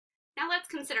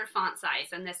consider font size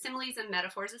and the similes and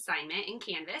metaphors assignment in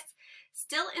Canvas.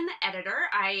 Still in the editor,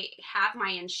 I have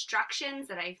my instructions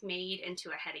that I've made into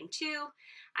a heading 2.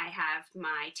 I have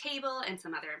my table and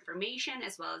some other information,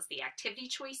 as well as the activity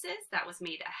choices that was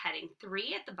made a heading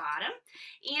 3 at the bottom,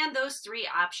 and those 3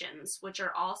 options, which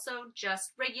are also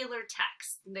just regular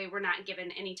text. They were not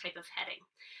given any type of heading.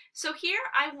 So here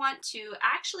I want to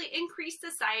actually increase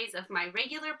the size of my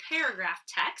regular paragraph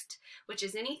text, which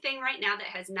is anything right now that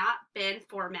has not been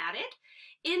formatted,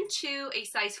 into a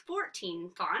size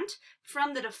 14 font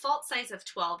from the default size of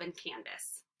 12 in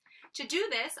Canvas. To do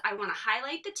this, I want to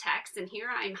highlight the text, and here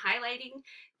I'm highlighting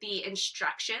the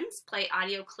instructions, play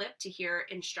audio clip to hear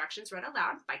instructions read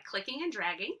aloud by clicking and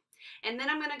dragging. And then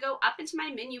I'm going to go up into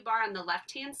my menu bar on the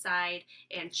left-hand side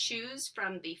and choose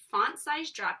from the font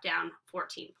size drop-down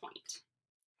 14 point.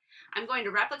 I'm going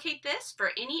to replicate this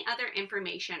for any other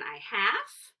information I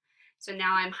have. So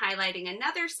now I'm highlighting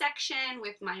another section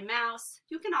with my mouse.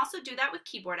 You can also do that with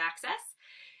keyboard access.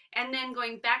 And then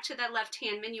going back to the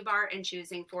left-hand menu bar and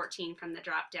choosing 14 from the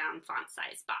drop-down font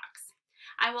size box.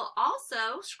 I will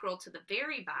also scroll to the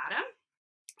very bottom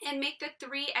and make the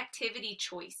 3 activity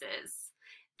choices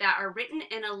that are written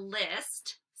in a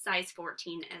list, size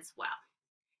 14 as well.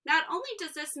 Not only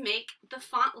does this make the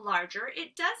font larger,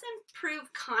 it does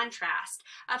improve contrast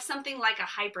of something like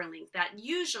a hyperlink that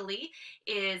usually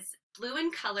is blue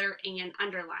in color and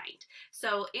underlined.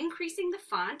 So increasing the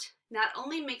font not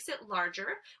only makes it larger,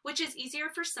 which is easier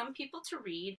for some people to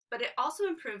read, but it also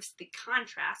improves the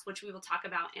contrast, which we will talk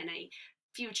about in a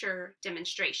future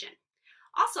demonstration.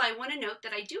 Also, I want to note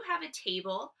that I do have a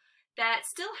table that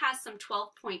still has some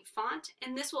 12-point font,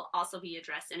 and this will also be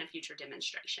addressed in a future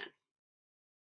demonstration.